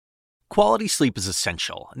Quality sleep is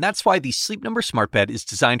essential, and that's why the Sleep Number Smart Bed is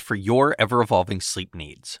designed for your ever-evolving sleep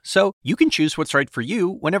needs. So you can choose what's right for you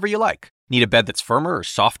whenever you like. Need a bed that's firmer or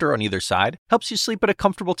softer on either side? Helps you sleep at a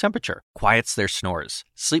comfortable temperature. Quiets their snores.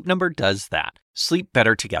 Sleep Number does that. Sleep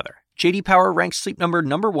better together. J.D. Power ranks Sleep Number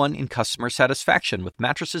 #1 in customer satisfaction with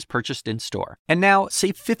mattresses purchased in-store. And now,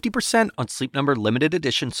 save 50% on Sleep Number limited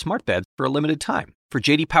edition smart beds for a limited time. For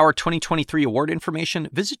J.D. Power 2023 award information,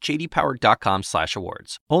 visit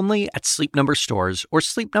jdpower.com/awards. Only at Sleep Number stores or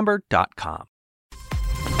sleepnumber.com.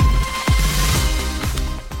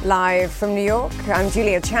 Live from New York, I'm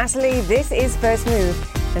Julia Chatterley. This is First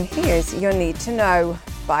Move, and here's your need to know.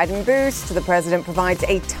 Biden boost. The president provides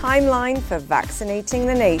a timeline for vaccinating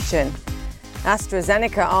the nation.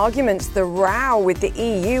 AstraZeneca arguments. The row with the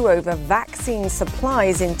EU over vaccine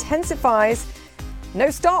supplies intensifies.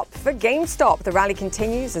 No stop for GameStop. The rally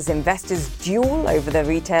continues as investors duel over the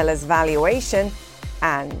retailer's valuation.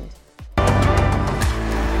 And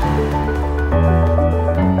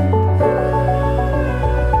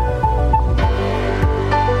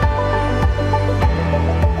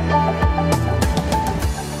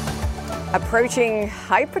approaching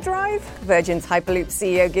hyperdrive, Virgin's Hyperloop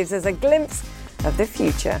CEO gives us a glimpse of the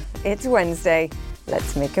future. It's Wednesday.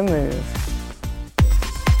 Let's make a move.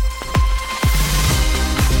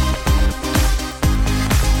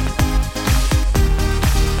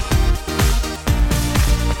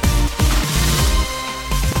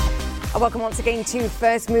 Welcome once again to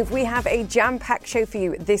First Move. We have a jam-packed show for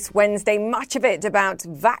you this Wednesday, much of it about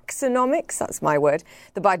vaccinomics, that's my word,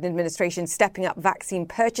 the Biden administration stepping up vaccine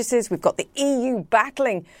purchases. We've got the EU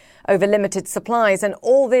battling over limited supplies, and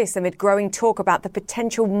all this amid growing talk about the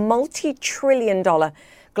potential multi-trillion-dollar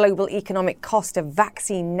global economic cost of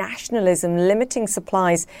vaccine nationalism, limiting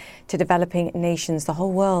supplies to developing nations. The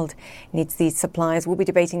whole world needs these supplies. We'll be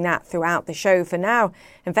debating that throughout the show. For now,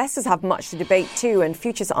 investors have much to debate too, and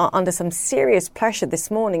futures are under some serious pressure this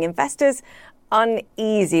morning. Investors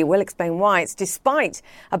uneasy. We'll explain why. It's despite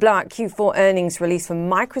a blowout Q4 earnings release from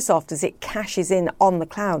Microsoft as it cashes in on the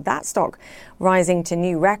cloud. That stock rising to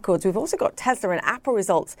new records. We've also got Tesla and Apple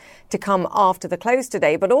results to come after the close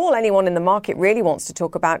today. But all anyone in the market really wants to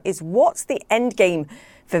talk about is what's the end game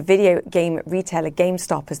for video game retailer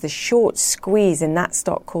GameStop as the short squeeze in that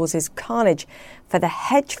stock causes carnage for the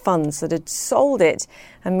hedge funds that had sold it.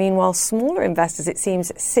 And meanwhile, smaller investors, it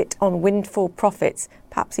seems, sit on windfall profits,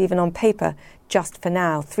 perhaps even on paper, just for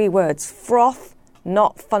now. 3 words: froth,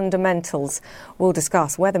 not fundamentals. We'll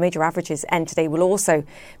discuss where the major averages end today will also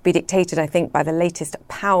be dictated, I think, by the latest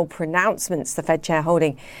Powell pronouncements, the Fed chair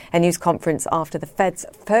holding a news conference after the Fed's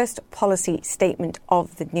first policy statement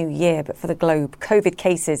of the new year. But for the globe, COVID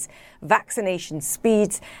cases, vaccination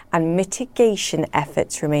speeds and mitigation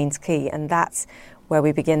efforts remains key. And that's where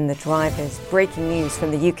we begin. The drivers. Breaking news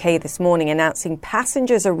from the UK this morning announcing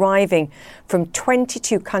passengers arriving from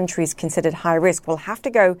 22 countries considered high risk will have to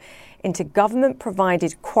go into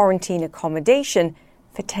government-provided quarantine accommodation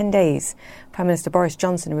for 10 days. Prime Minister Boris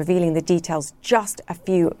Johnson revealing the details just a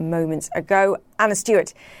few moments ago. Anna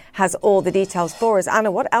Stewart has all the details for us. Anna,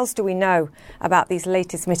 what else do we know about these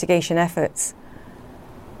latest mitigation efforts?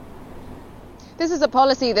 This is a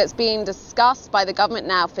policy that's been discussed by the government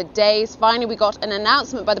now for days. Finally, we got an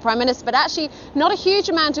announcement by the Prime Minister, but actually not a huge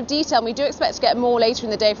amount of detail. We do expect to get more later in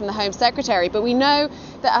the day from the Home Secretary, but we know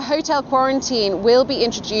that a hotel quarantine will be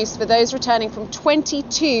introduced for those returning from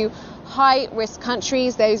 22 high-risk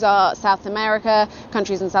countries. Those are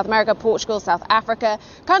countries in South America, Portugal, South Africa,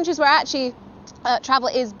 countries where actually travel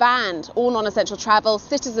is banned, all non-essential travel.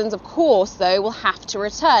 Citizens, of course, though, will have to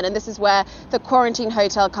return. And this is where the quarantine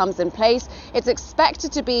hotel comes in place. It's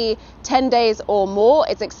expected to be 10 days or more.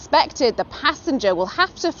 It's expected the passenger will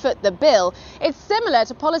have to foot the bill. It's similar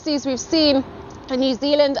to policies we've seen in New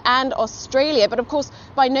Zealand and Australia, but of course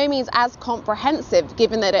by no means as comprehensive,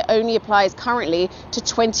 given that it only applies currently to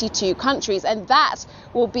 22 countries. And that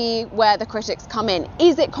will be where the critics come in.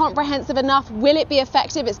 Is it comprehensive enough? Will it be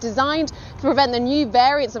effective? It's designed to prevent the new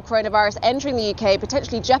variants of coronavirus entering the UK,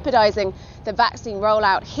 potentially jeopardizing the vaccine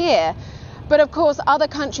rollout here. But of course, other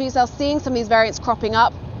countries are seeing some of these variants cropping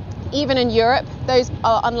up. Even in Europe, those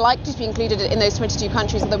are unlikely to be included in those 22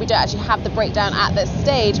 countries, although we don't actually have the breakdown at this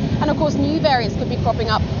stage. And of course, new variants could be cropping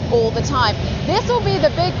up all the time. This will be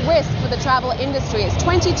the big risk for the travel industry. It's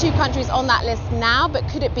 22 countries on that list now, but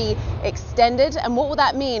could it be extended? And what will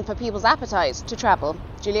that mean for people's appetite to travel?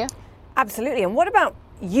 Julia? Absolutely. And what about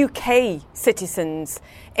UK citizens?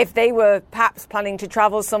 If they were perhaps planning to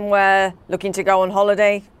travel somewhere, looking to go on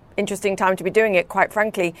holiday, interesting time to be doing it, quite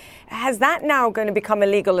frankly. Has that now going to become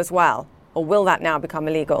illegal as well? Or will that now become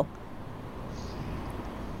illegal?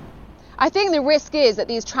 I think the risk is that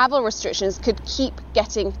these travel restrictions could keep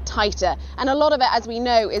getting tighter. And a lot of it, as we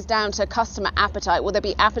know, is down to customer appetite. Will there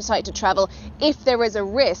be appetite to travel if there is a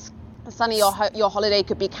risk? Suddenly your holiday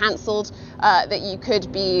could be cancelled, that you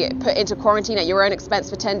could be put into quarantine at your own expense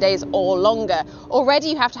for 10 days or longer. Already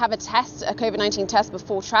you have to have a COVID-19 test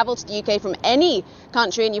before travel to the UK from any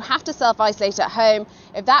country, and you have to self-isolate at home.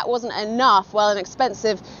 If that wasn't enough, well, an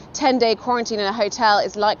expensive 10-day quarantine in a hotel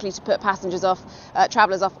is likely to put travellers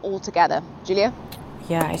off altogether. Julia?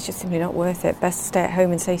 Yeah, it's just simply not worth it. Best to stay at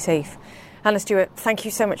home and stay safe. Anna Stewart, thank you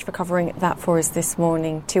so much for covering that for us this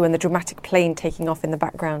morning too, and the dramatic plane taking off in the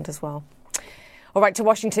background as well. All right, to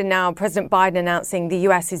Washington now. President Biden announcing the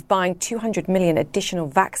US is buying 200 million additional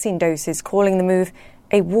vaccine doses, calling the move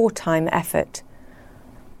a wartime effort.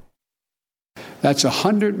 That's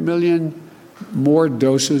 100 million more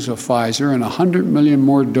doses of Pfizer and 100 million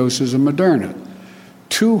more doses of Moderna.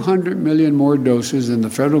 200 million more doses than the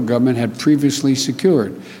federal government had previously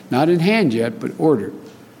secured. Not in hand yet, but ordered.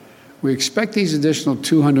 We expect these additional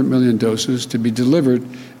 200 million doses to be delivered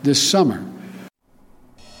this summer.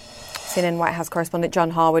 CNN White House correspondent John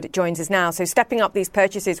Harwood joins us now. So stepping up these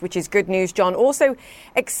purchases, which is good news, John. Also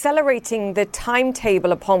accelerating the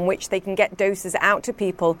timetable upon which they can get doses out to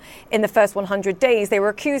people in the first 100 days. They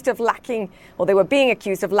were being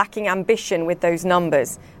accused of lacking ambition with those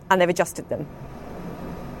numbers, and they've adjusted them.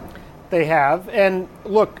 They have. And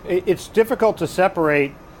look, it's difficult to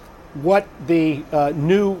separate what the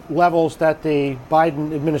new levels that the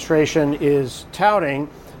Biden administration is touting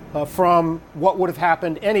from what would have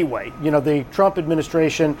happened anyway. You know, the Trump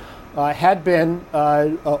administration had been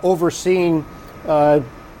overseeing,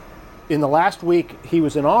 in the last week he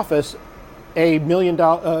was in office, a million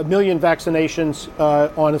vaccinations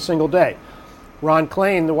on a single day. Ron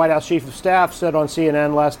Klain, the White House chief of staff, said on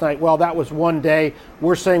CNN last night, well, that was one day.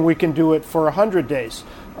 We're saying we can do it for 100 days.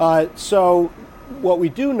 So what we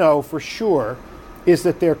do know for sure is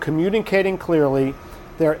that they're communicating clearly,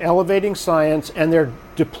 they're elevating science, and they're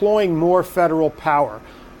deploying more federal power.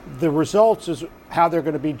 The results is how they're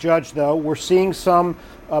going to be judged, though. We're seeing some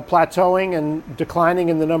plateauing and declining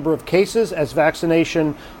in the number of cases as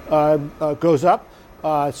vaccination goes up.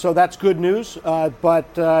 So that's good news.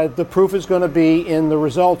 But the proof is going to be in the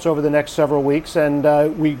results over the next several weeks.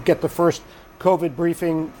 And we get the first COVID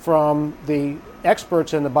briefing from the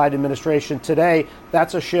experts in the Biden administration today.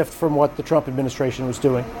 That's a shift from what the Trump administration was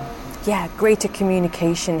doing. Yeah, greater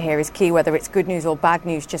communication here is key, whether it's good news or bad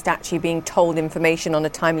news. Just actually being told information on a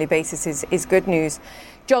timely basis is good news.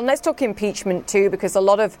 John, let's talk impeachment too, because a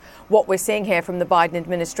lot of what we're seeing here from the Biden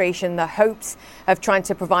administration, the hopes of trying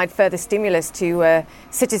to provide further stimulus to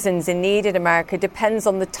citizens in need in America, depends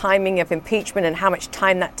on the timing of impeachment and how much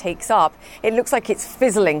time that takes up. It looks like it's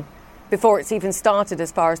fizzling before it's even started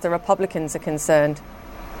as far as the Republicans are concerned.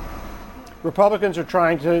 Republicans are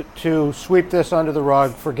trying to sweep this under the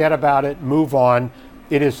rug, forget about it, move on.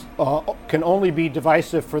 It is can only be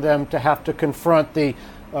divisive for them to have to confront the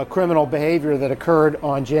criminal behavior that occurred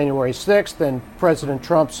on January 6th and President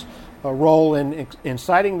Trump's role in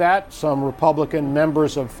inciting that. Some Republican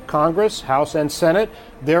members of Congress, House and Senate,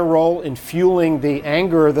 their role in fueling the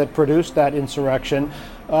anger that produced that insurrection.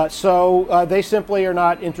 So they simply are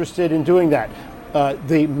not interested in doing that.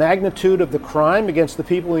 The magnitude of the crime against the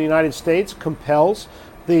people in the United States compels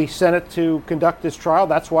the Senate to conduct this trial.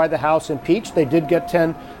 That's why the House impeached. They did get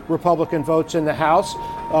 10 Republican votes in the House.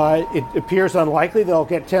 It appears unlikely they'll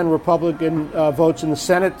get 10 Republican votes in the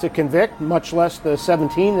Senate to convict, much less the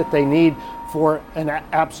 17 that they need for an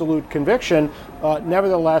absolute conviction.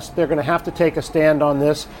 Nevertheless, they're going to have to take a stand on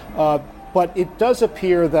this. But it does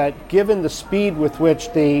appear that given the speed with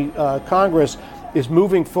which the Congress is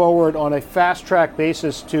moving forward on a fast-track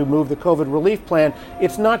basis to move the COVID relief plan,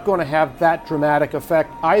 it's not going to have that dramatic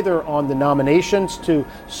effect either on the nominations to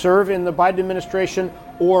serve in the Biden administration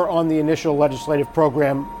or on the initial legislative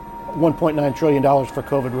program, $1.9 trillion for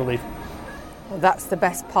COVID relief. Well, that's the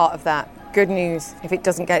best part of that. Good news if it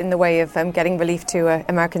doesn't get in the way of getting relief to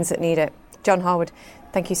Americans that need it. John Harwood,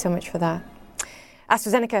 thank you so much for that.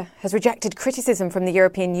 AstraZeneca has rejected criticism from the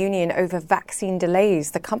European Union over vaccine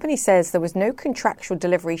delays. The company says there was no contractual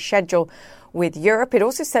delivery schedule with Europe. It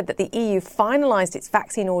also said that the EU finalised its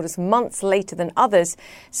vaccine orders months later than others,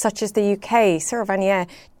 such as the UK. Sarah Vanier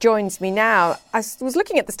joins me now. I was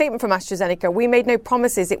looking at the statement from AstraZeneca. We made no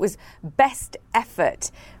promises. It was best effort.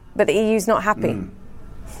 But the EU's not happy.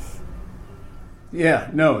 Yeah,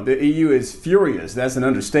 no, the EU is furious. That's an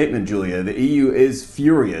understatement, Julia. The EU is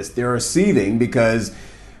furious. They are seething because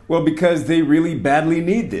they really badly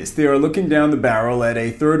need this. They are looking down the barrel at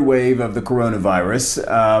a third wave of the coronavirus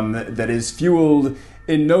that is fueled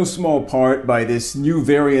in no small part by this new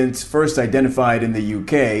variant first identified in the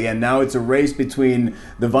UK. And now it's a race between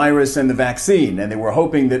the virus and the vaccine. And they were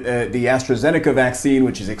hoping that the AstraZeneca vaccine,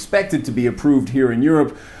 which is expected to be approved here in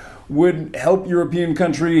Europe, would help European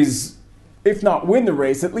countries, if not win the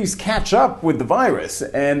race, at least catch up with the virus.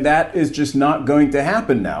 And that is just not going to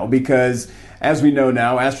happen now because, as we know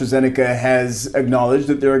now, AstraZeneca has acknowledged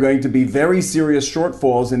that there are going to be very serious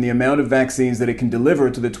shortfalls in the amount of vaccines that it can deliver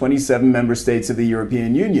to the 27 member states of the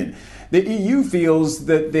European Union. The EU feels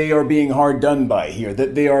that they are being hard done by here,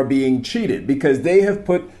 that they are being cheated because they have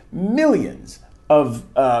put millions of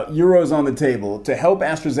euros on the table to help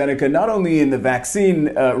AstraZeneca not only in the vaccine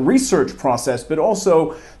research process, but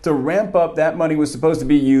also to ramp up. That money was supposed to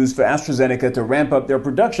be used for AstraZeneca to ramp up their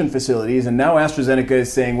production facilities. And now AstraZeneca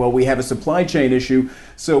is saying, well, we have a supply chain issue,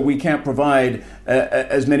 so we can't provide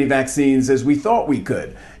as many vaccines as we thought we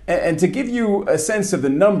could. And to give you a sense of the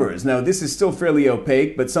numbers, now this is still fairly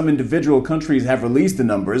opaque, but some individual countries have released the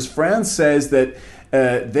numbers. France says that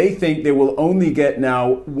they think they will only get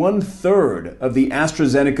now 1/3 of the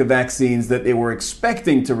AstraZeneca vaccines that they were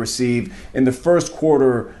expecting to receive in the first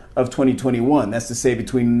quarter of 2021. That's to say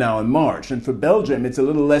between now and March. And for Belgium, it's a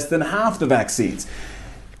little less than half the vaccines.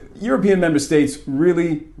 European member states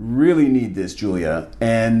really, really need this, Julia,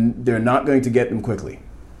 and they're not going to get them quickly.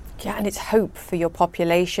 Yeah, and it's hope for your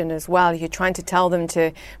population as well. You're trying to tell them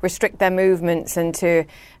to restrict their movements and to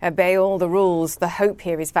obey all the rules. The hope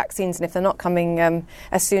here is vaccines, and if they're not coming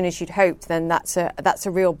as soon as you'd hoped, then that's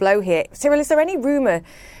a real blow here. Cyril, is there any rumour,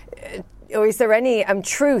 or is there any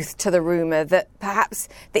truth to the rumour that perhaps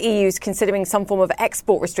the EU is considering some form of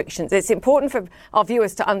export restrictions? It's important for our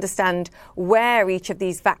viewers to understand where each of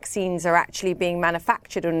these vaccines are actually being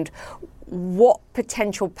manufactured and what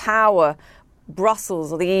potential power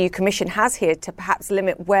Brussels or the EU Commission has here to perhaps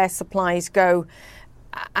limit where supplies go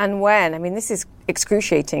and when. I mean, this is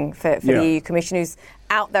excruciating for the EU Commission, who's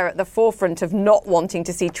out there at the forefront of not wanting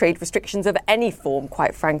to see trade restrictions of any form,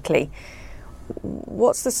 quite frankly.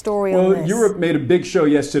 What's the story on this? Well, Europe made a big show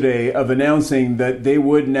yesterday of announcing that they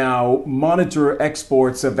would now monitor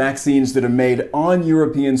exports of vaccines that are made on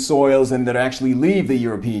European soils and that actually leave the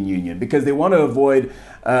European Union because they want to avoid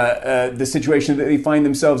the situation that they find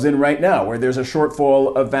themselves in right now, where there's a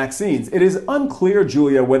shortfall of vaccines. It is unclear,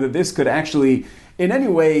 Julia, whether this could actually in any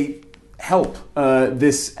way help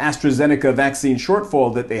this AstraZeneca vaccine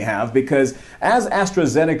shortfall that they have, because as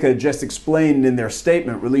AstraZeneca just explained in their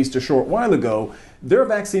statement released a short while ago, their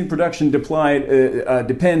vaccine production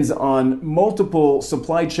depends on multiple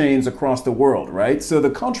supply chains across the world, right? So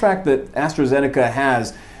the contract that AstraZeneca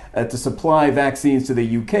has to supply vaccines to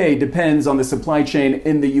the UK depends on the supply chain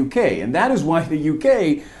in the UK. And that is why the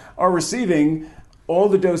UK are receiving all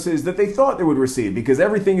the doses that they thought they would receive, because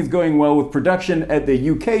everything is going well with production at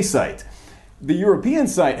the UK site. The European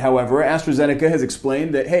site, however, AstraZeneca has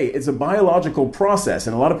explained that, hey, it's a biological process,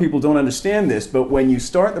 and a lot of people don't understand this, but when you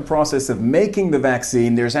start the process of making the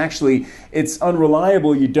vaccine, it's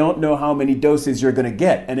unreliable. You don't know how many doses you're going to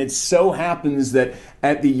get. And it so happens that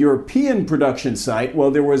at the European production site,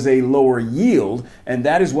 well, there was a lower yield, and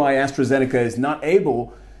that is why AstraZeneca is not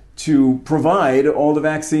able to provide all the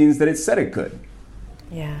vaccines that it said it could.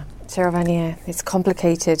 Yeah, Cyril Vanier, it's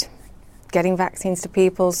complicated. Getting vaccines to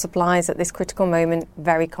people, supplies at this critical moment,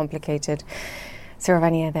 very complicated. Cyril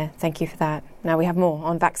Vanier there, thank you for that. Now we have more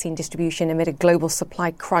on vaccine distribution amid a global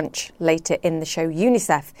supply crunch later in the show.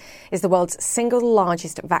 UNICEF is the world's single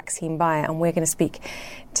largest vaccine buyer, and we're going to speak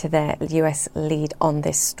to their US lead on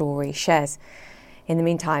this story. Shares, in the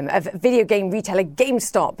meantime, of video game retailer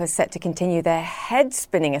GameStop is set to continue their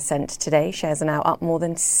head-spinning ascent today. Shares are now up more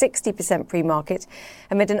than 60% pre-market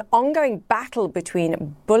amid an ongoing battle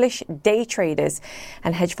between bullish day traders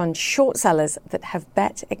and hedge fund short sellers that have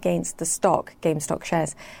bet against the stock. GameStop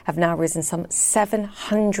shares have now risen some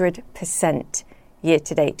 700% year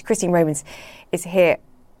to date. Christine Romans is here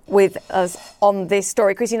with us on this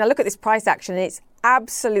story. Christine, I look at this price action and it's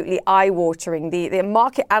absolutely eye-watering. The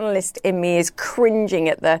market analyst in me is cringing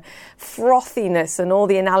at the frothiness and all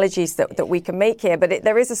the analogies that we can make here. But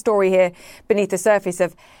there is a story here beneath the surface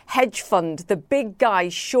of hedge fund, the big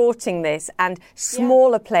guys shorting this, and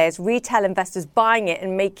smaller players, retail investors buying it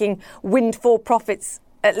and making windfall profits,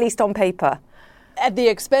 at least on paper. at the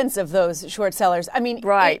expense of those short sellers. I mean,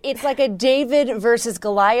 right. It's like a David versus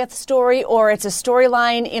Goliath story, or it's a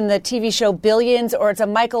storyline in the TV show Billions, or it's a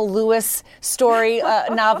Michael Lewis story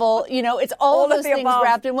novel. You know, it's all those things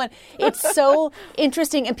wrapped in one. It's so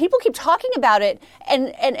interesting, and people keep talking about it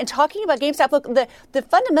and talking about GameStop. Look, the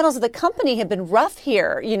fundamentals of the company have been rough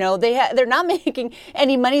here. You know, they're not making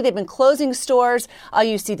any money. They've been closing stores.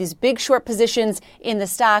 You see these big short positions in the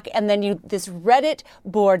stock, and then this Reddit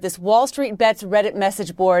board, this Wall Street Bets Reddit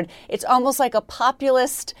message board. It's almost like a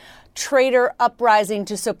populist trader uprising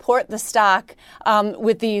to support the stock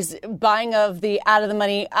with these buying of the out of the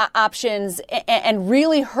money options and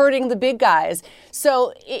really hurting the big guys.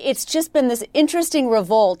 So it's just been this interesting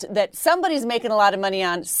revolt that somebody's making a lot of money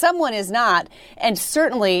on, someone is not, and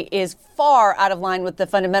certainly is far out of line with the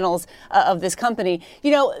fundamentals of this company.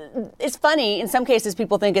 You know, it's funny, in some cases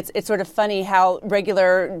people think it's sort of funny how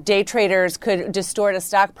regular day traders could distort a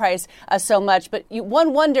stock price so much, but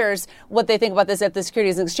one wonders what they think about this at the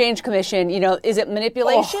Securities and Exchange Commission. You know, is it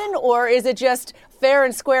manipulation or is it just fair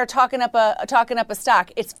and square talking up a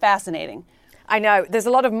stock? It's fascinating. I know. There's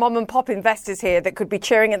a lot of mom and pop investors here that could be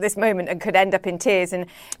cheering at this moment and could end up in tears. And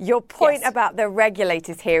your point about the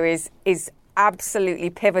regulators here is absolutely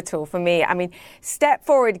pivotal for me. I mean, step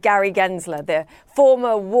forward Gary Gensler, the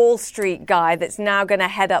former Wall Street guy that's now going to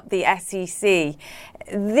head up the SEC.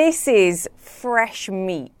 This is fresh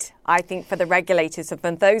meat, I think, for the regulators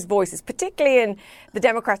and those voices, particularly in the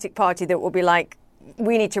Democratic Party, that will be like,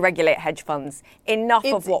 we need to regulate hedge funds. Enough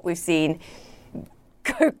of what we've seen.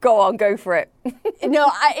 Go on, go for it.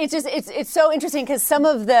 No, it's so interesting because some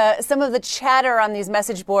of the chatter on these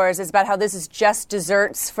message boards is about how this is just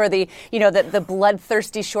desserts for the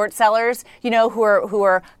bloodthirsty short sellers, who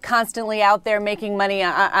are constantly out there making money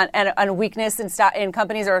on weakness in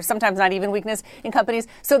companies, or sometimes not even weakness in companies.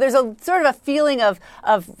 So there's a sort of a feeling of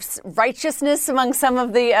righteousness among some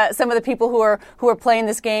of the people who are playing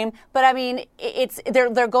this game. But I mean,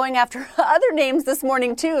 they're going after other names this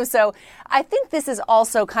morning too. So I think this is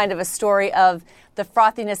also kind of a story of the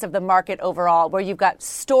frothiness of the market overall, where you've got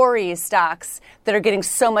story stocks that are getting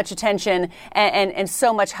so much attention and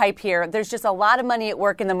so much hype here. There's just a lot of money at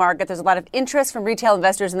work in the market. There's a lot of interest from retail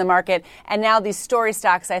investors in the market. And now these story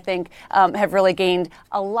stocks, I think, have really gained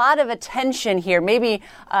a lot of attention here. Maybe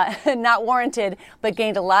not warranted, but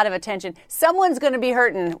gained a lot of attention. Someone's going to be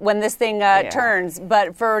hurting when this thing turns.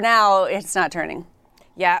 But for now, it's not turning.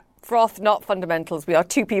 Yeah. Froth, not fundamentals. We are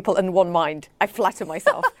two people and one mind. I flatter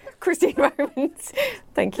myself. Christine Romans,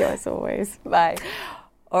 thank you as always. Bye.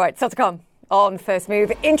 All right, still to come on First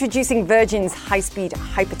Move. Introducing Virgin's high-speed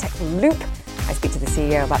hypertech loop. I speak to the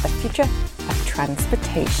CEO about the future of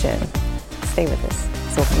transportation. Stay with us.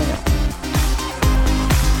 It's all coming up.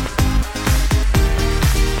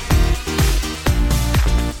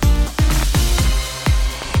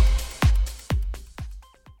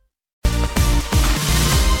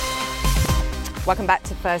 Welcome back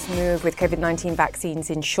to First Move. With COVID-19 vaccines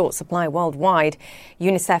in short supply worldwide,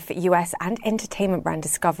 UNICEF US and entertainment brand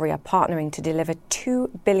Discovery are partnering to deliver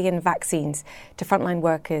 2 billion vaccines to frontline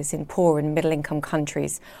workers in poor and middle-income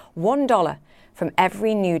countries. $1 from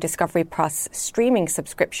every new Discovery Plus streaming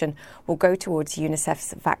subscription will go towards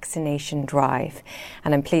UNICEF's vaccination drive.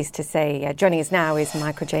 And I'm pleased to say joining us now is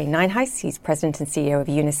Michael J. Ninehuis. He's President and CEO of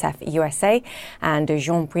UNICEF USA, and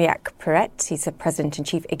Jean-Briac Perret. He's the President and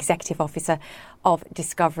Chief Executive Officer of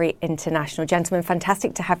Discovery International. Gentlemen,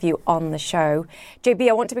 fantastic to have you on the show. JB,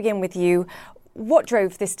 I want to begin with you. What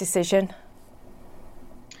drove this decision?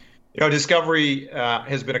 Discovery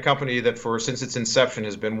has been a company that since its inception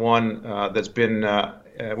has been one that's been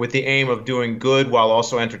with the aim of doing good while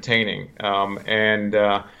also entertaining.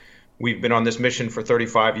 And we've been on this mission for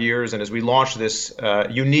 35 years. And as we launched this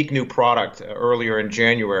unique new product earlier in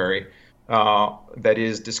January, that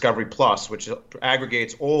is Discovery Plus, which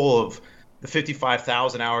aggregates all of the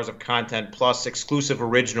 55,000 hours of content plus exclusive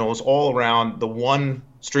originals all around the one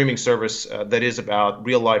streaming service that is about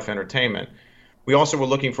real-life entertainment. We also were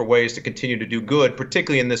looking for ways to continue to do good,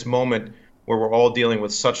 particularly in this moment where we're all dealing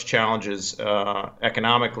with such challenges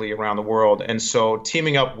economically around the world. And so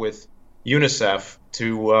teaming up with UNICEF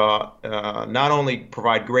to not only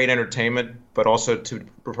provide great entertainment, but also to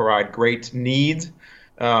provide great needs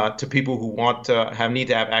to people who need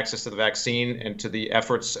to have access to the vaccine, and to the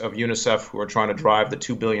efforts of UNICEF, who are trying to drive the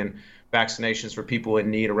 2 billion vaccinations for people in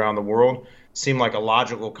need around the world, seemed like a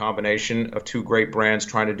logical combination of two great brands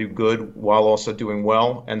trying to do good while also doing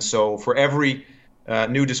well. And so for every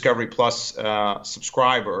new Discovery Plus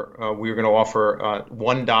subscriber, we're going to offer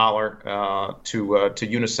 $1 to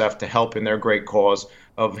UNICEF to help in their great cause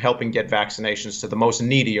of helping get vaccinations to the most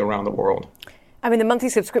needy around the world. I mean, the monthly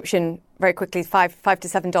subscription, very quickly, $5 to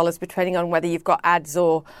 $7, depending on whether you've got ads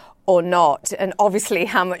or not. And obviously,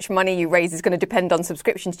 how much money you raise is going to depend on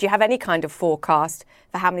subscriptions. Do you have any kind of forecast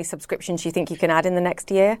for how many subscriptions you think you can add in the next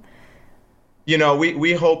year? You know,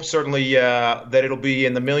 we hope certainly that it'll be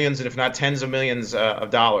in the millions, and if not tens of millions of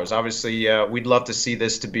dollars. Obviously, we'd love to see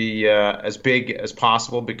this to be as big as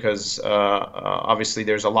possible because obviously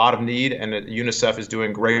there's a lot of need, and UNICEF is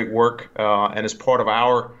doing great work. And as part of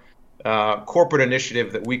our corporate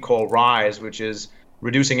initiative that we call RISE, which is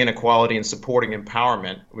reducing inequality and supporting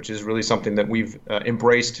empowerment, which is really something that we've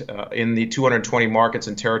embraced in the 220 markets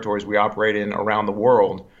and territories we operate in around the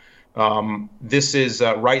world. This is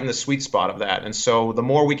right in the sweet spot of that. And so the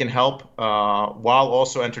more we can help while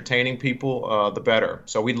also entertaining people, the better.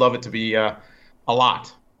 So we'd love it to be a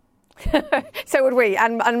lot. So would we.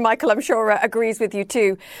 And Michael, I'm sure, agrees with you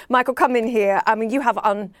too. Michael, come in here. I mean, you have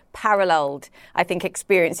unparalleled, I think,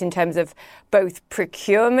 experience in terms of both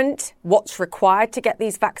procurement, what's required to get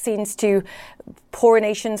these vaccines to poorer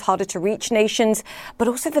nations, harder to reach nations, but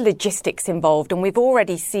also the logistics involved. And we've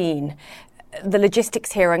already seen the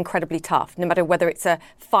logistics here are incredibly tough, no matter whether it's a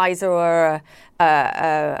Pfizer or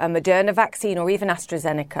a Moderna vaccine or even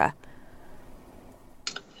AstraZeneca.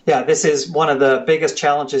 Yeah, this is one of the biggest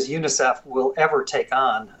challenges UNICEF will ever take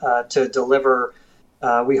on to deliver,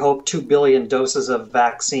 we hope, 2 billion doses of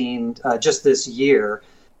vaccine just this year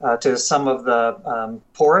to some of the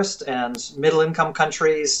poorest and middle-income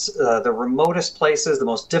countries, the remotest places, the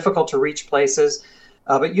most difficult to reach places.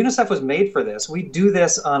 But UNICEF was made for this. We do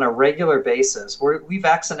this on a regular basis. We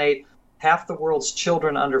vaccinate half the world's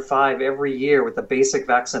children under 5 every year with the basic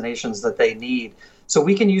vaccinations that they need. So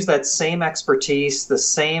we can use that same expertise, the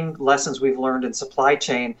same lessons we've learned in supply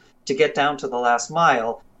chain to get down to the last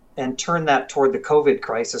mile and turn that toward the COVID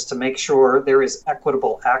crisis to make sure there is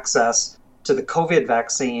equitable access to the COVID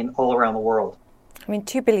vaccine all around the world. I mean,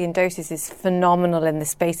 2 billion doses is phenomenal in the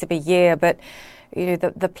space of a year, but you know,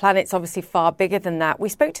 the planet's obviously far bigger than that. We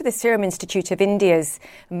spoke to the Serum Institute of India's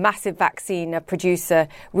massive vaccine producer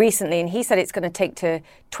recently, and he said it's going to take to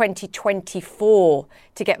 2024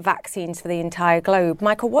 to get vaccines for the entire globe.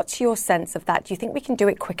 Michael, what's your sense of that? Do you think we can do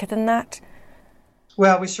it quicker than that?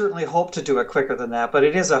 Well, we certainly hope to do it quicker than that, but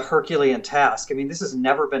it is a Herculean task. I mean, this has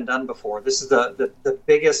never been done before. This is the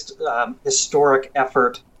biggest historic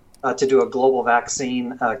effort to do a global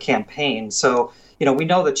vaccine campaign. So, you know, we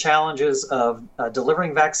know the challenges of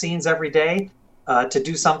delivering vaccines every day. To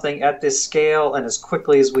do something at this scale and as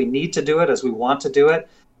quickly as we need to do it, as we want to do it,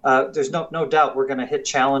 there's no doubt we're going to hit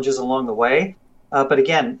challenges along the way. But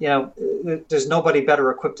again, you know, there's nobody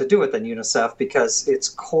better equipped to do it than UNICEF because it's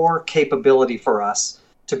core capability for us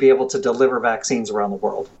to be able to deliver vaccines around the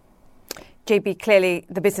world. JB, clearly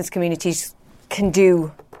the business communities can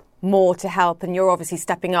do more to help, and you're obviously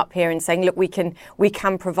stepping up here and saying, look, we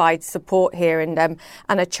can provide support here and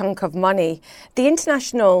a chunk of money. The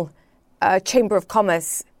International Chamber of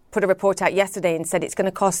Commerce put a report out yesterday and said it's going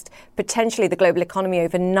to cost potentially the global economy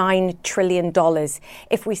over $9 trillion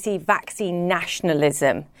if we see vaccine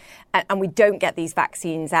nationalism and we don't get these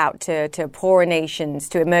vaccines out to poorer nations,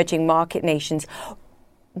 to emerging market nations.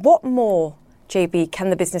 What more, JB,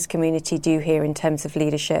 can the business community do here in terms of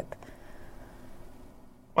leadership?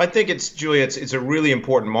 I think Julia, it's a really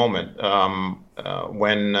important moment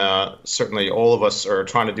when certainly all of us are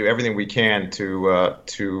trying to do everything we can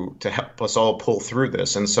to help us all pull through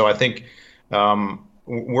this. And so I think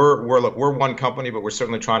we're one company, but we're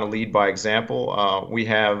certainly trying to lead by example. We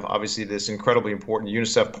have obviously this incredibly important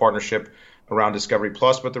UNICEF partnership around Discovery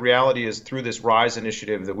Plus, but the reality is through this RISE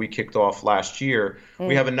initiative that we kicked off last year,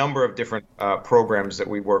 we have a number of different programs that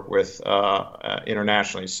we work with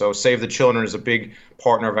internationally. So Save the Children is a big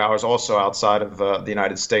partner of ours also outside of the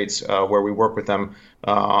United States, where we work with them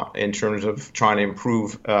in terms of trying to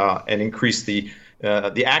improve and increase the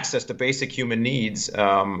access to basic human needs.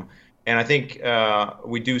 And I think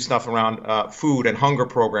we do stuff around food and hunger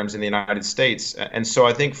programs in the United States. And so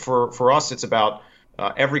I think for us, it's about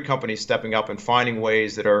every company stepping up and finding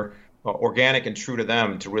ways that are organic and true to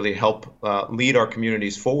them to really help lead our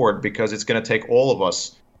communities forward, because it's going to take all of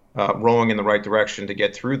us rowing in the right direction to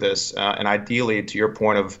get through this. And ideally, to your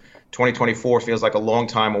point of 2024 feels like a long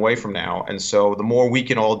time away from now. And so the more we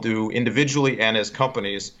can all do individually and as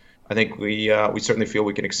companies, I think we certainly feel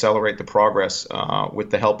we can accelerate the progress with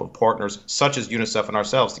the help of partners such as UNICEF and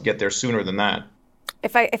ourselves to get there sooner than that.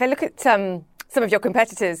 If I look at Some of your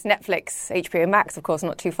competitors, Netflix, HBO Max, of course,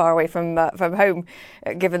 not too far away from home,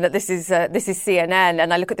 given that this is CNN.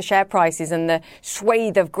 And I look at the share prices and the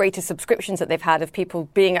swathe of greater subscriptions that they've had of people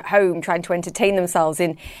being at home trying to entertain themselves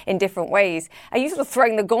in different ways. Are you sort of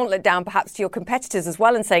throwing the gauntlet down perhaps to your competitors as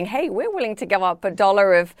well and saying, hey, we're willing to give up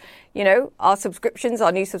 $1 of, our subscriptions,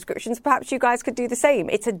 our new subscriptions. Perhaps you guys could do the same.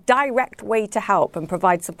 It's a direct way to help and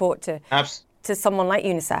provide support to someone like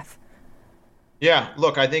UNICEF. Yeah,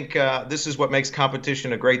 look, I think this is what makes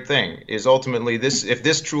competition a great thing, is ultimately if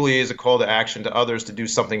this truly is a call to action to others to do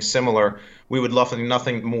something similar, we would love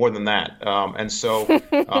nothing more than that. And so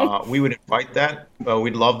we would invite that.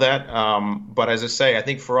 We'd love that. But as I say, I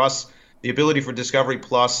think for us, the ability for Discovery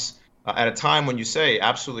Plus at a time when you say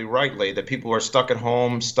absolutely rightly that people are stuck at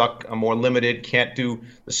home, more limited, can't do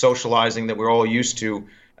the socializing that we're all used to,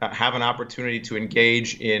 have an opportunity to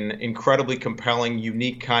engage in incredibly compelling,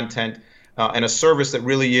 unique content and a service that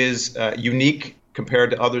really is unique compared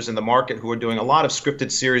to others in the market who are doing a lot of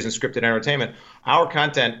scripted series and scripted entertainment. Our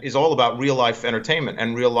content is all about real life entertainment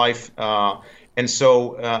and real life. And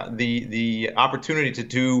so the opportunity to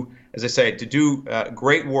do, as I say,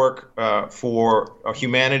 great work for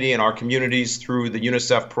humanity and our communities through the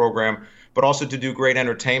UNICEF program, but also to do great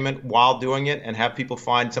entertainment while doing it and have people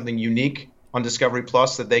find something unique on Discovery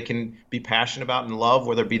Plus that they can be passionate about and love,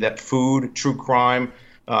 whether it be that food, true crime,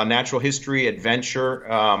 natural history, adventure.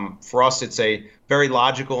 For us, it's a very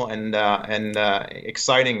logical and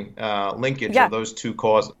exciting linkage of those two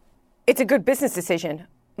causes. It's a good business decision.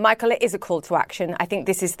 Michael, it is a call to action. I think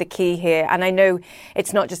this is the key here. And I know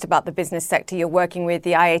it's not just about the business sector. You're working with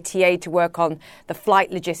the IATA to work on the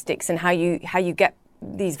flight logistics and how you get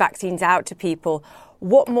these vaccines out to people.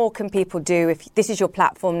 What more can people do if this is your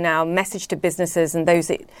platform now, message to businesses and those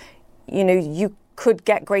that, you could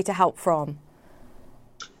get greater help from?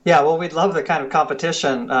 Yeah, well, we'd love the kind of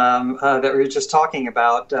competition that we were just talking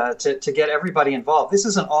about to get everybody involved. This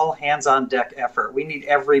is an all hands on deck effort. We need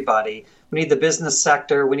everybody. We need the business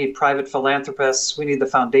sector. We need private philanthropists. We need the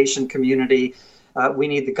foundation community. We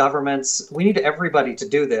need the governments. We need everybody to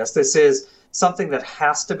do this. This is something that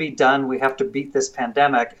has to be done. We have to beat this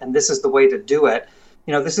pandemic, and this is the way to do it.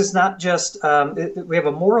 This is not just, we have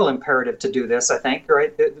a moral imperative to do this, I think,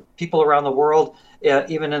 right? People around the world,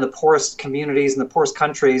 even in the poorest communities and the poorest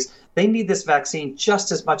countries, they need this vaccine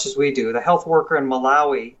just as much as we do. The health worker in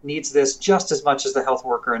Malawi needs this just as much as the health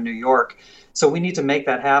worker in New York. So we need to make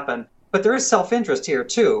that happen. But there is self-interest here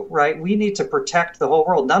too, right? We need to protect the whole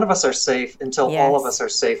world. None of us are safe until all of us are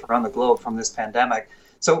safe around the globe from this pandemic.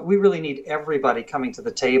 So we really need everybody coming to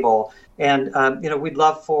the table. And, we'd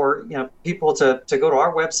love for, people to go to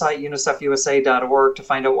our website, unicefusa.org, to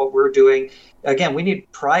find out what we're doing. Again, we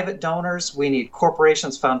need private donors. We need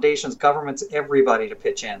corporations, foundations, governments, everybody to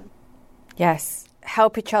pitch in. Yes.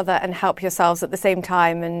 Help each other and help yourselves at the same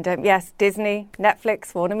time. And yes, Disney,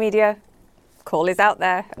 Netflix, Warner Media, call is out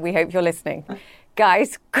there. We hope you're listening.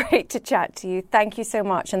 Guys, great to chat to you. Thank you so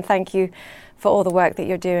much. And thank you for all the work that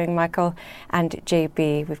you're doing, Michael and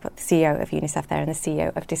JB. We've got the CEO of UNICEF there and the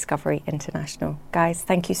CEO of Discovery International. Guys,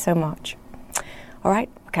 thank you so much. All right,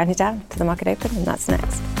 we're counting down to the market open, and that's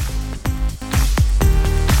next.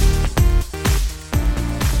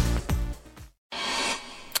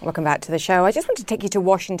 Welcome back to the show. I just want to take you to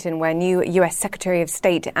Washington, where new U.S. Secretary of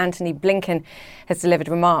State Antony Blinken has delivered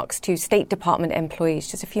remarks to State Department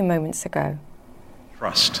employees just a few moments ago.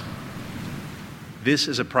 Trust. This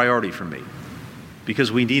is a priority for me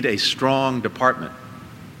because we need a strong department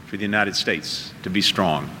for the United States to be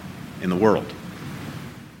strong in the world.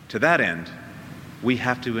 To that end, we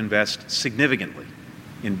have to invest significantly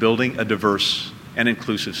in building a diverse and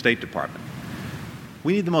inclusive State Department.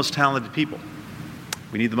 We need the most talented people.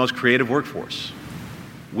 We need the most creative workforce.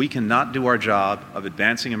 We cannot do our job of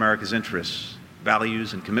advancing America's interests,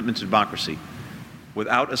 values, and commitment to democracy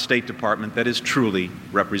without a State Department that is truly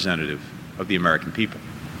representative of the American people.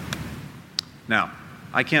 Now,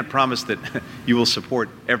 I can't promise that you will support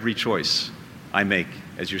every choice I make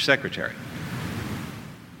as your secretary,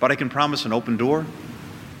 but I can promise an open door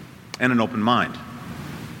and an open mind.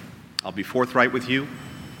 I'll be forthright with you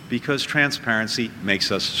because transparency makes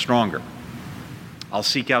us stronger. I'll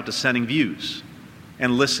seek out dissenting views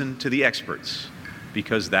and listen to the experts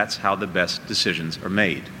because that's how the best decisions are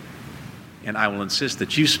made. And I will insist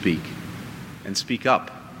that you speak and speak up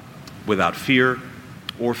without fear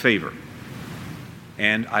or favor.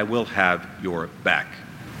 And I will have your back.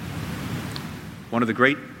 One of the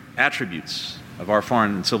great attributes of our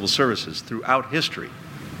foreign and civil services throughout history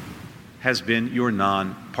has been your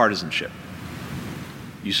nonpartisanship.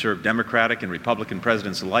 You serve Democratic and Republican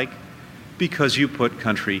presidents alike because you put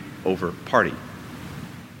country over party.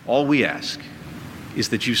 All we ask is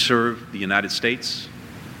that you serve the United States,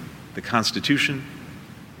 the Constitution,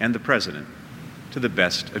 and the President to the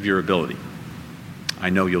best of your ability. I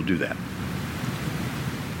know you'll do that.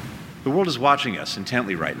 The world is watching us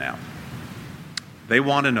intently right now. They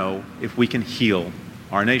want to know if we can heal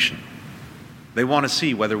our nation. They want to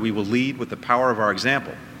see whether we will lead with the power of our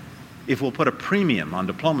example, if we'll put a premium on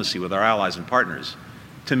diplomacy with our allies and partners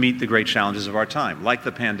to meet the great challenges of our time, like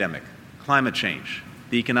the pandemic, climate change,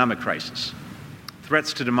 the economic crisis,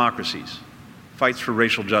 threats to democracies, fights for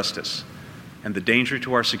racial justice, and the danger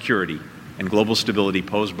to our security and global stability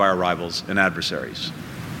posed by our rivals and adversaries.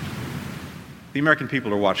 The American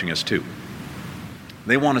people are watching us too.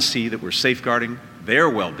 They want to see that we're safeguarding their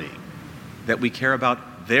well-being, that we care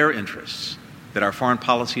about their interests, that our foreign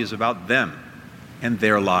policy is about them and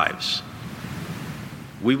their lives.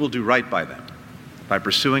 We will do right by them by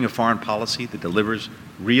pursuing a foreign policy that delivers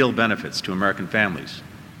real benefits to American families,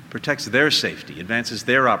 protects their safety, advances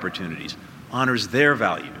their opportunities, honors their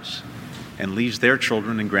values, and leaves their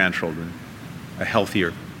children and grandchildren a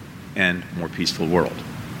healthier and more peaceful world.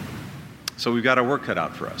 So we've got our work cut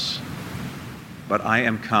out for us, but I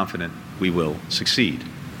am confident we will succeed.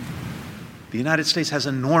 The United States has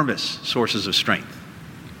enormous sources of strength.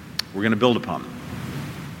 We're going to build upon them.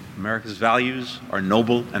 America's values are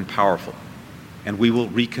noble and powerful, and we will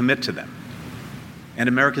recommit to them. And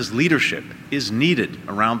America's leadership is needed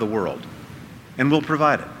around the world, and we'll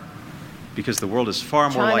provide it, because the world is far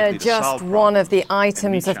more likely to solve problems. China, just one of the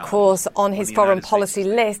items, of course, on his foreign policy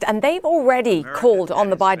list, and they've already called on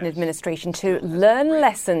the Biden administration to learn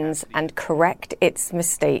lessons and correct its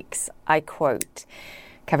mistakes. I quote.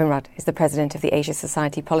 Kevin Rudd is the president of the Asia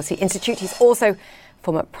Society Policy Institute. He's also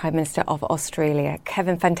former Prime Minister of Australia.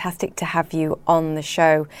 Kevin, fantastic to have you on the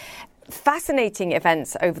show. Fascinating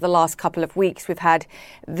events over the last couple of weeks. We've had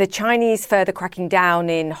the Chinese further cracking down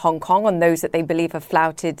in Hong Kong on those that they believe have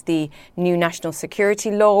flouted the new national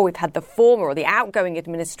security law. We've had the former or the outgoing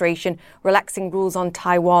administration relaxing rules on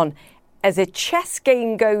Taiwan. As a chess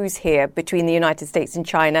game goes here between the United States and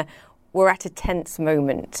China, we're at a tense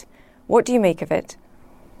moment. What do you make of it?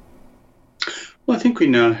 Well, I think we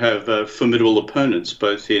now have formidable opponents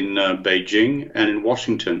both in Beijing and in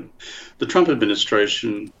Washington. The Trump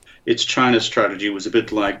administration, its China strategy was a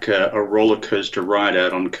bit like a roller coaster ride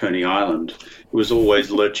out on Coney Island. It was always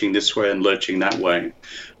lurching this way and lurching that way.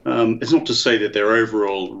 It's not to say that their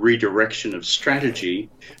overall redirection of strategy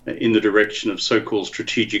in the direction of so-called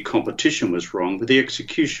strategic competition was wrong, but the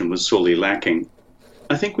execution was sorely lacking.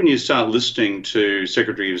 I think when you start listening to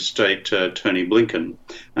Secretary of State Tony Blinken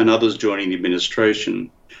and others joining the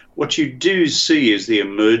administration, what you do see is the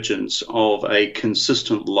emergence of a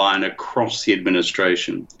consistent line across the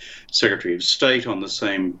administration. Secretary of State on the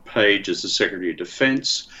same page as the Secretary of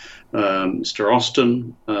Defense, Mr.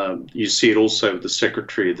 Austin. You see it also with the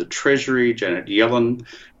Secretary of the Treasury, Janet Yellen,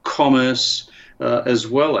 Commerce, as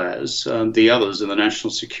well as the others in the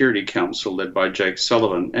National Security Council led by Jake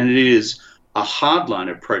Sullivan. And it is a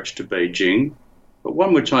hardline approach to Beijing, but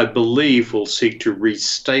one which I believe will seek to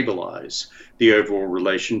restabilize the overall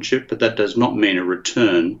relationship, but that does not mean a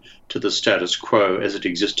return to the status quo as it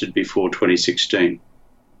existed before 2016.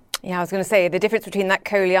 Yeah, I was going to say the difference between that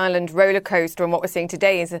Coney Island roller coaster and what we're seeing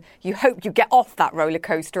today is you hope you get off that roller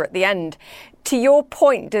coaster at the end. To your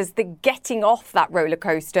point, does the getting off that roller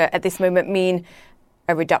coaster at this moment mean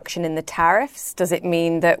a reduction in the tariffs? Does it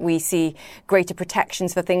mean that we see greater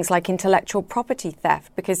protections for things like intellectual property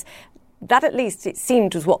theft? Because that, at least, it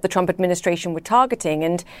seemed, was what the Trump administration were targeting,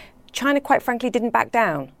 and China, quite frankly, didn't back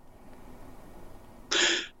down.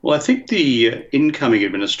 Well, I think the incoming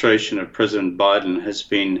administration of President Biden has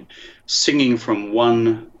been singing from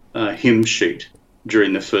one hymn sheet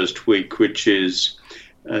during the first week, which is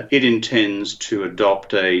it intends to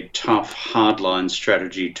adopt a tough, hardline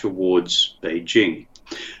strategy towards Beijing.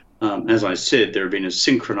 As I said, there have been a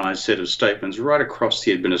synchronized set of statements right across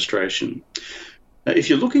the administration.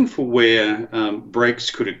 If you're looking for where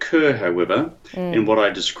breaks could occur, however, in what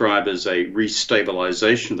I describe as a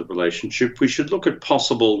restabilization of the relationship, we should look at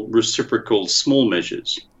possible reciprocal small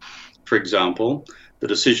measures. For example, the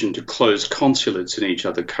decision to close consulates in each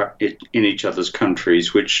other's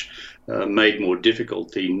countries, which made more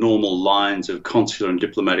difficult the normal lines of consular and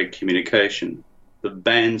diplomatic communication, the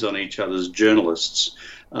bans on each other's journalists,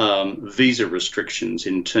 visa restrictions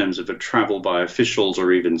in terms of travel by officials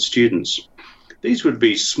or even students. These would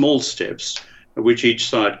be small steps which each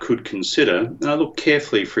side could consider. I look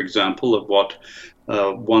carefully, for example, at what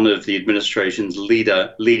one of the administration's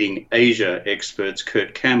leading Asia experts,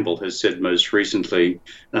 Kurt Campbell, has said most recently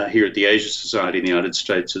here at the Asia Society in the United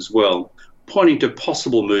States as well, pointing to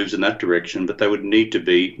possible moves in that direction, but they would need to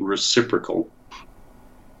be reciprocal.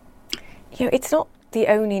 It's not the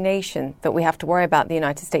only nation that we have to worry about, the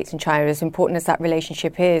United States and China, as important as that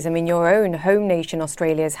relationship is. I mean, your own home nation,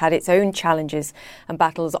 Australia, has had its own challenges and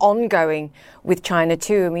battles ongoing with China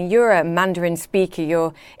too. I mean, you're a Mandarin speaker.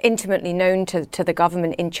 You're intimately known to the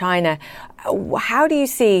government in China. How do you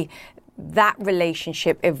see that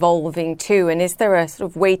relationship evolving too? And is there a sort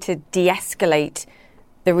of way to de-escalate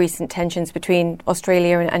the recent tensions between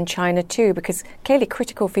Australia and China too? Because clearly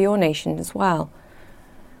critical for your nation as well.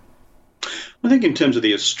 I think in terms of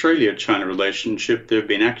the Australia-China relationship, there have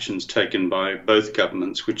been actions taken by both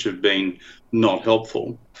governments which have been not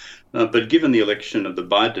helpful. But given the election of the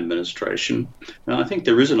Biden administration, I think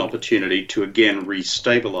there is an opportunity to again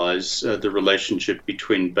restabilise the relationship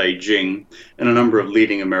between Beijing and a number of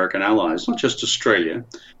leading American allies, not just Australia,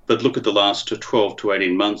 but look at the last 12 to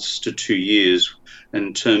 18 months to 2 years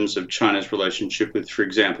in terms of China's relationship with, for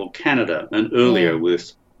example, Canada, and earlier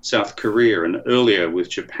with South Korea, and earlier with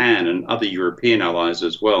Japan and other European allies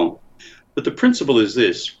as well. But the principle is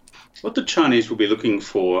this: what the Chinese will be looking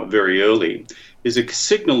for very early is a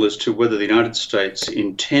signal as to whether the United States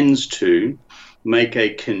intends to make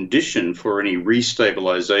a condition for any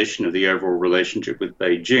restabilization of the overall relationship with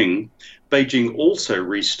Beijing, Beijing also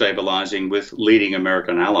restabilizing with leading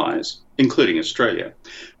American allies, including Australia.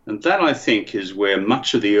 And that, I think, is where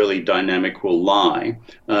much of the early dynamic will lie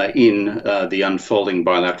in the unfolding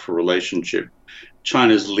bilateral relationship.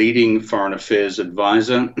 China's leading foreign affairs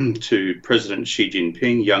advisor to President Xi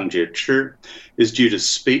Jinping, Yang Jiechi, is due to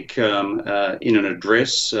speak in an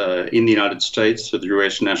address in the United States for the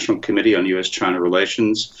U.S. National Committee on U.S.-China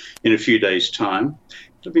Relations in a few days' time.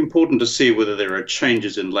 It'll be important to see whether there are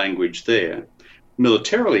changes in language there.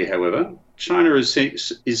 Militarily, however, China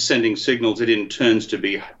is sending signals it intends to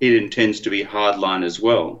be hardline as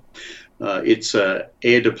well. Its air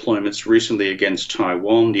deployments recently against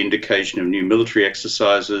Taiwan, the indication of new military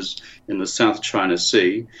exercises in the South China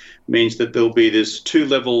Sea, means that there'll be this two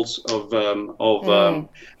levels of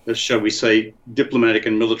shall we say, diplomatic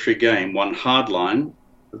and military game. One hardline,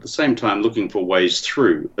 at the same time looking for ways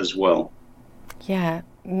through as well. Yeah.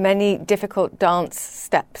 Many difficult dance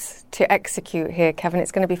steps to execute here, Kevin.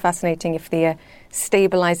 It's going to be fascinating if the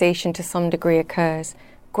stabilisation to some degree occurs.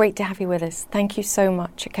 Great to have you with us. Thank you so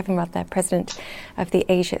much. Kevin Rudd there, President of the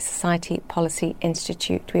Asia Society Policy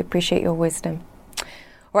Institute. We appreciate your wisdom.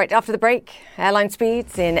 All right, after the break, airline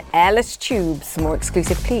speeds in airless tubes, more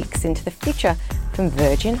exclusive peeks into the future from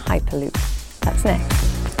Virgin Hyperloop. That's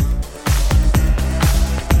next.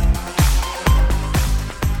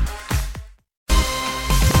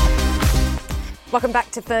 Welcome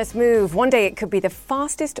back to First Move. One day it could be the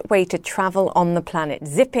fastest way to travel on the planet,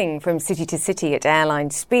 zipping from city to city at airline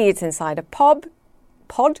speeds inside a pod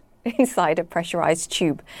inside a pressurized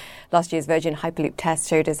tube. Last year's Virgin Hyperloop test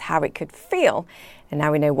showed us how it could feel, and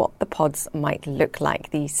now we know what the pods might look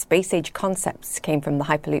like. The space-age concepts came from the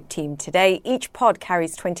Hyperloop team today. Each pod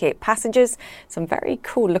carries 28 passengers, some very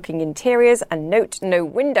cool-looking interiors, and note, no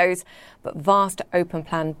windows, but vast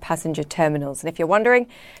open-plan passenger terminals. And if you're wondering,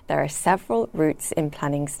 there are several routes in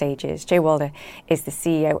planning stages. Jay Walder is the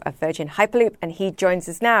CEO of Virgin Hyperloop, and he joins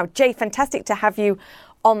us now. Jay, fantastic to have you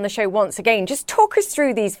on the show once again. Just talk us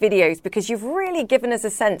through these videos, because you've really given us a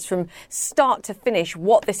sense from start to finish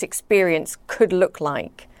what this experience could look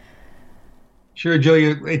like. Sure,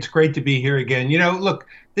 Julia. It's great to be here again. Look,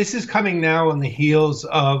 this is coming now on the heels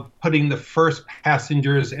of putting the first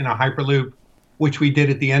passengers in a Hyperloop, which we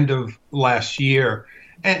did at the end of last year.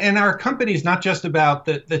 And our company is not just about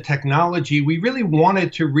the technology. We really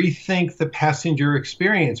wanted to rethink the passenger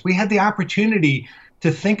experience. We had the opportunity to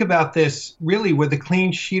think about this really with a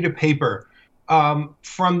clean sheet of paper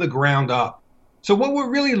from the ground up. So what we're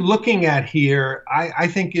really looking at here, I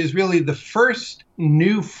think, is really the first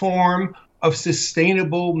new form of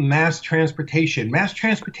sustainable mass transportation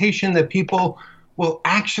that people will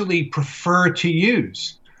actually prefer to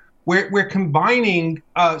use. We're combining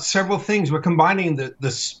several things. We're combining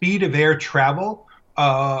the speed of air travel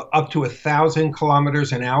up to 1,000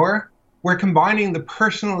 kilometers an hour. We're combining the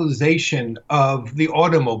personalization of the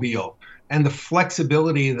automobile and the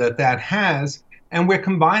flexibility that has, and we're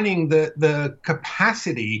combining the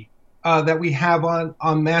capacity that we have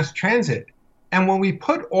on mass transit. And when we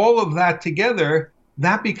put all of that together,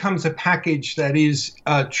 that becomes a package that is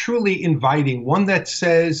truly inviting, one that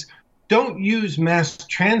says, don't use mass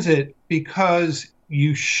transit because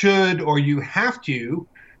you should or you have to.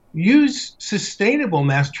 Use sustainable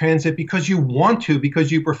mass transit because you want to,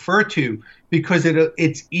 because you prefer to, because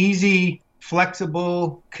it's easy,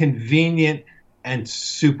 flexible, convenient, and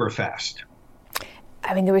super fast.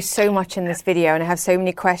 I mean, there was so much in this video, and I have so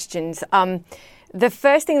many questions. The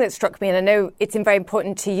first thing that struck me, and I know it's very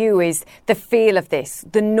important to you, is the feel of this,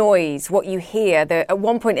 the noise, what you hear. At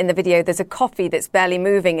one point in the video, there's a coffee that's barely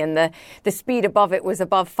moving and the speed above it was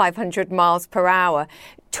above 500 miles per hour.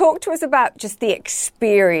 Talk to us about just the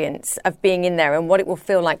experience of being in there and what it will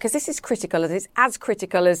feel like, because this is critical. It's as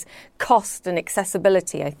critical as cost and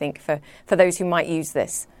accessibility, I think, for those who might use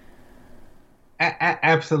this.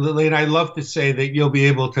 Absolutely. And I love to say that you'll be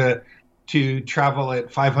able to travel at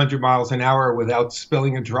 500 miles an hour without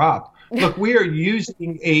spilling a drop. Look, we are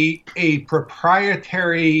using a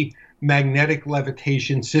proprietary magnetic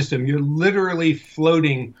levitation system. You're literally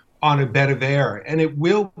floating on a bed of air, and it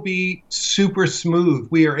will be super smooth.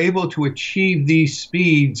 We are able to achieve these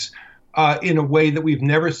speeds in a way that we've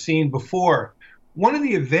never seen before. One of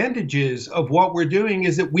the advantages of what we're doing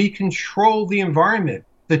is that we control the environment.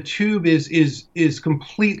 The tube is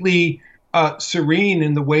completely serene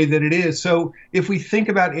in the way that it is. So if we think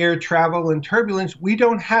about air travel and turbulence, we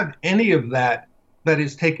don't have any of that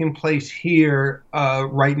is taking place here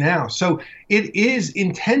right now. So it is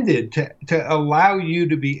intended to allow you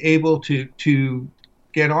to be able to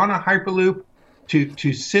get on a Hyperloop,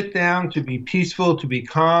 to sit down, to be peaceful, to be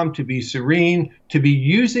calm, to be serene, to be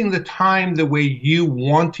using the time the way you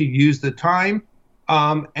want to use the time,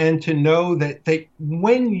 and to know that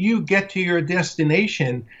when you get to your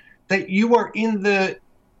destination, that you are in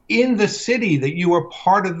the city, that you are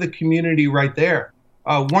part of the community right there.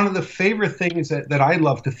 One of the favorite things that I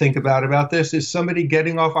love to think about this is somebody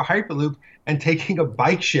getting off a Hyperloop and taking a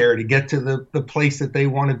bike share to get to the place that they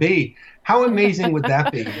want to be. How amazing would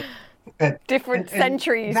that be? Different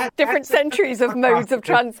centuries of modes of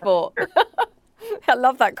transport. I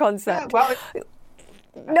love that concept. Yeah,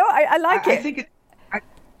 well, I like it. I think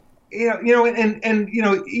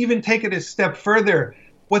even take it a step further.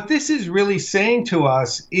 What this is really saying to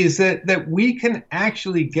us is that we can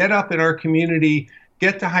actually get up in our community,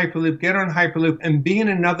 get to Hyperloop, get on Hyperloop, and be in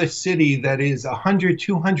another city that is 100,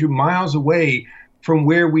 200 miles away from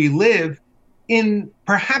where we live in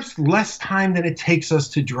perhaps less time than it takes us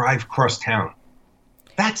to drive across town.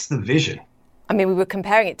 That's the vision. I mean, we were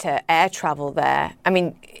comparing it to air travel there. I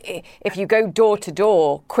mean, if you go door to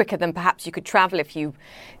door quicker than perhaps you could travel if you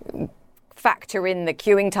factor in the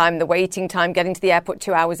queuing time, the waiting time, getting to the airport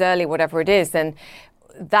 2 hours early, whatever it is, then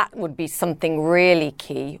that would be something really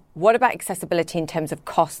key. What about accessibility in terms of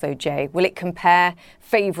cost, though, Jay? Will it compare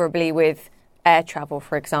favorably with air travel,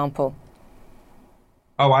 for example?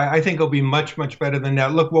 Oh, I think it'll be much, much better than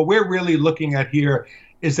that. Look, what we're really looking at here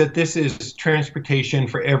is that this is transportation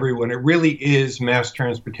for everyone. It really is mass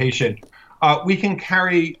transportation. We can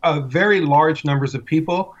carry very large numbers of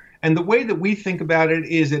people. And the way that we think about it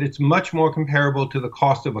is that it's much more comparable to the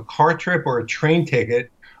cost of a car trip or a train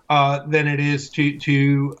ticket than it is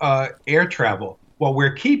to air travel. What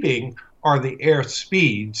we're keeping are the air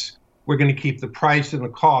speeds. We're going to keep the price and the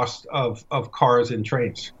cost of cars and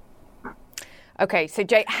trains. Okay, so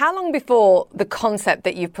Jay, how long before the concept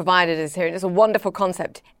that you've provided us here, it's a wonderful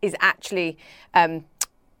concept, is actually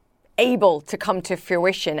able to come to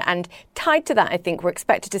fruition? And tied to that, I think we're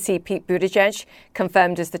expected to see Pete Buttigieg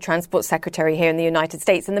confirmed as the Transport Secretary here in the United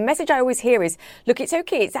States. And the message I always hear is, look, it's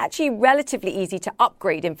okay. It's actually relatively easy to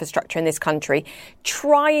upgrade infrastructure in this country.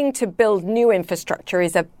 Trying to build new infrastructure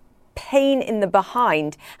is a pain in the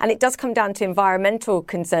behind, and it does come down to environmental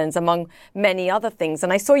concerns among many other things.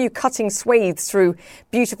 And I saw you cutting swathes through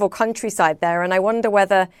beautiful countryside there, and I wonder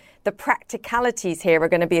whether the practicalities here are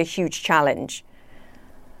going to be a huge challenge.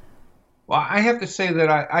 Well, I have to say that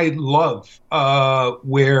I love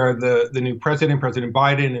where the new President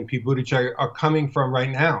Biden and Pete Buttigieg are coming from right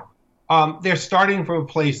now. They're starting from a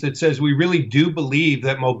place that says we really do believe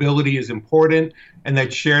that mobility is important and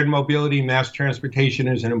that shared mobility, mass transportation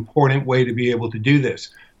is an important way to be able to do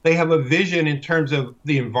this. They have a vision in terms of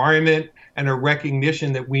the environment and a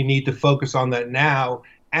recognition that we need to focus on that now,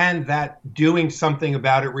 and that doing something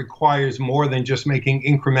about it requires more than just making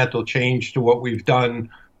incremental change to what we've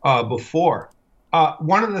done before.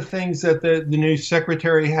 One of the things that the new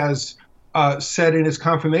secretary has said in his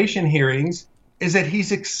confirmation hearings is that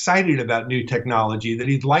he's excited about new technology, that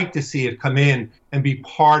he'd like to see it come in and be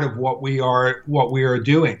part of what we are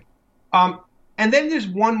doing. And then there's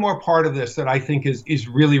one more part of this that I think is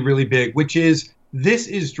really, really big, which is this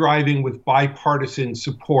is driving with bipartisan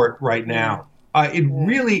support right now. It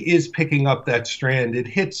really is picking up that strand. It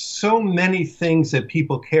hits so many things that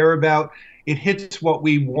people care about. It hits what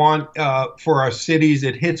we want for our cities.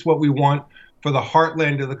 It hits what we want for the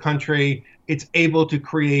heartland of the country. It's able to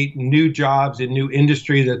create new jobs and new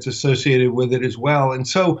industry that's associated with it as well. And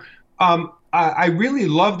so I really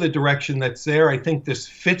love the direction that's there. I think this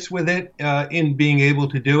fits with it in being able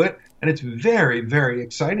to do it. And it's very, very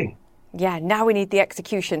exciting. Yeah, now we need the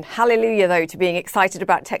execution. Hallelujah, though, to being excited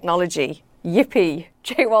about technology. Yippee.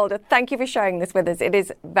 Jay Wilder, thank you for sharing this with us. It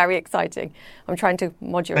is very exciting. I'm trying to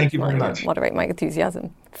moderate my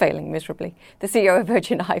enthusiasm, failing miserably. The CEO of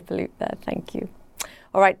Virgin Hyperloop there. Thank you.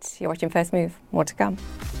 All right, you're watching First Move. More to come.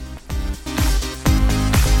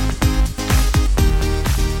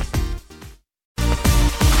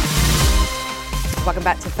 Welcome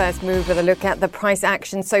back to First Move with a look at the price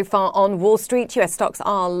action so far on Wall Street. US stocks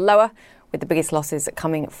are lower, with the biggest losses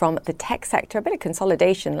coming from the tech sector. A bit of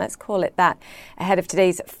consolidation, let's call it that, ahead of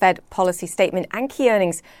today's Fed policy statement and key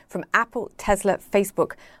earnings from Apple, Tesla,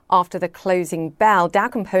 Facebook after the closing bell. Dow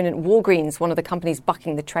component Walgreens, one of the companies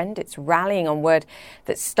bucking the trend. It's rallying on word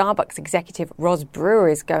that Starbucks executive Roz Brewer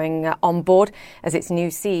is going on board as its new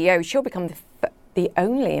CEO. She'll become the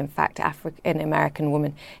only, in fact, African-American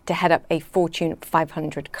woman to head up a Fortune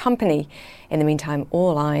 500 company. In the meantime,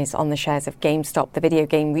 all eyes on the shares of GameStop, the video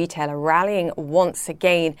game retailer, rallying once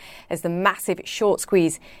again as the massive short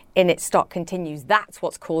squeeze in its stock continues. That's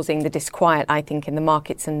what's causing the disquiet, I think, in the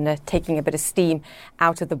markets and taking a bit of steam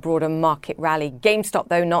out of the broader market rally. GameStop,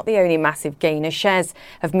 though, not the only massive gainer. Shares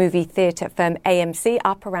of movie theatre firm AMC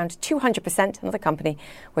up around 200%, another company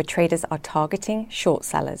where traders are targeting short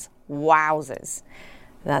sellers. Wowzers.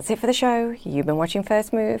 That's it for the show. You've been watching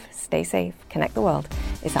First Move. Stay safe. Connect the World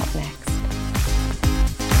is up next.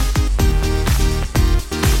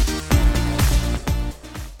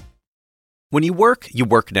 When you work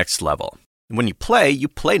next level. And when you play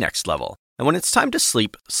next level. And when it's time to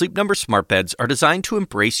sleep, Sleep Number smart beds are designed to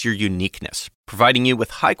embrace your uniqueness, providing you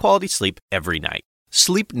with high-quality sleep every night.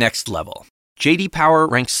 Sleep next level. J.D. Power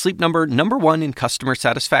ranks Sleep Number #1 in customer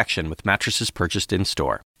satisfaction with mattresses purchased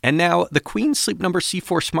in-store. And now, the Queen Sleep Number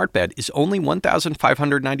C4 smart bed is only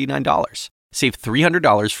 $1,599. Save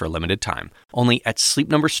 $300 for a limited time, only at Sleep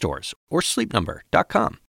Number stores or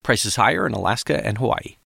sleepnumber.com. Prices higher in Alaska and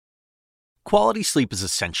Hawaii. Quality sleep is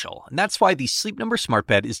essential, and that's why the Sleep Number smart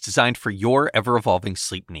bed is designed for your ever-evolving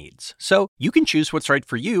sleep needs. So you can choose what's right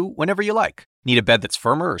for you whenever you like. Need a bed that's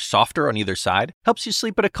firmer or softer on either side? Helps you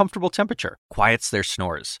sleep at a comfortable temperature. Quiets their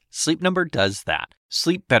snores. Sleep Number does that.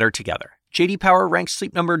 Sleep better together. J.D. Power ranks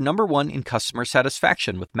Sleep Number #1 in customer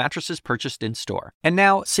satisfaction with mattresses purchased in-store. And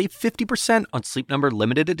now, save 50% on Sleep Number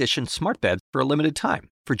limited edition smart beds for a limited time.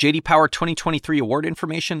 For J.D. Power 2023 award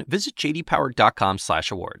information, visit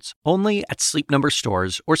jdpower.com/awards. Only at Sleep Number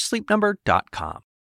stores or sleepnumber.com.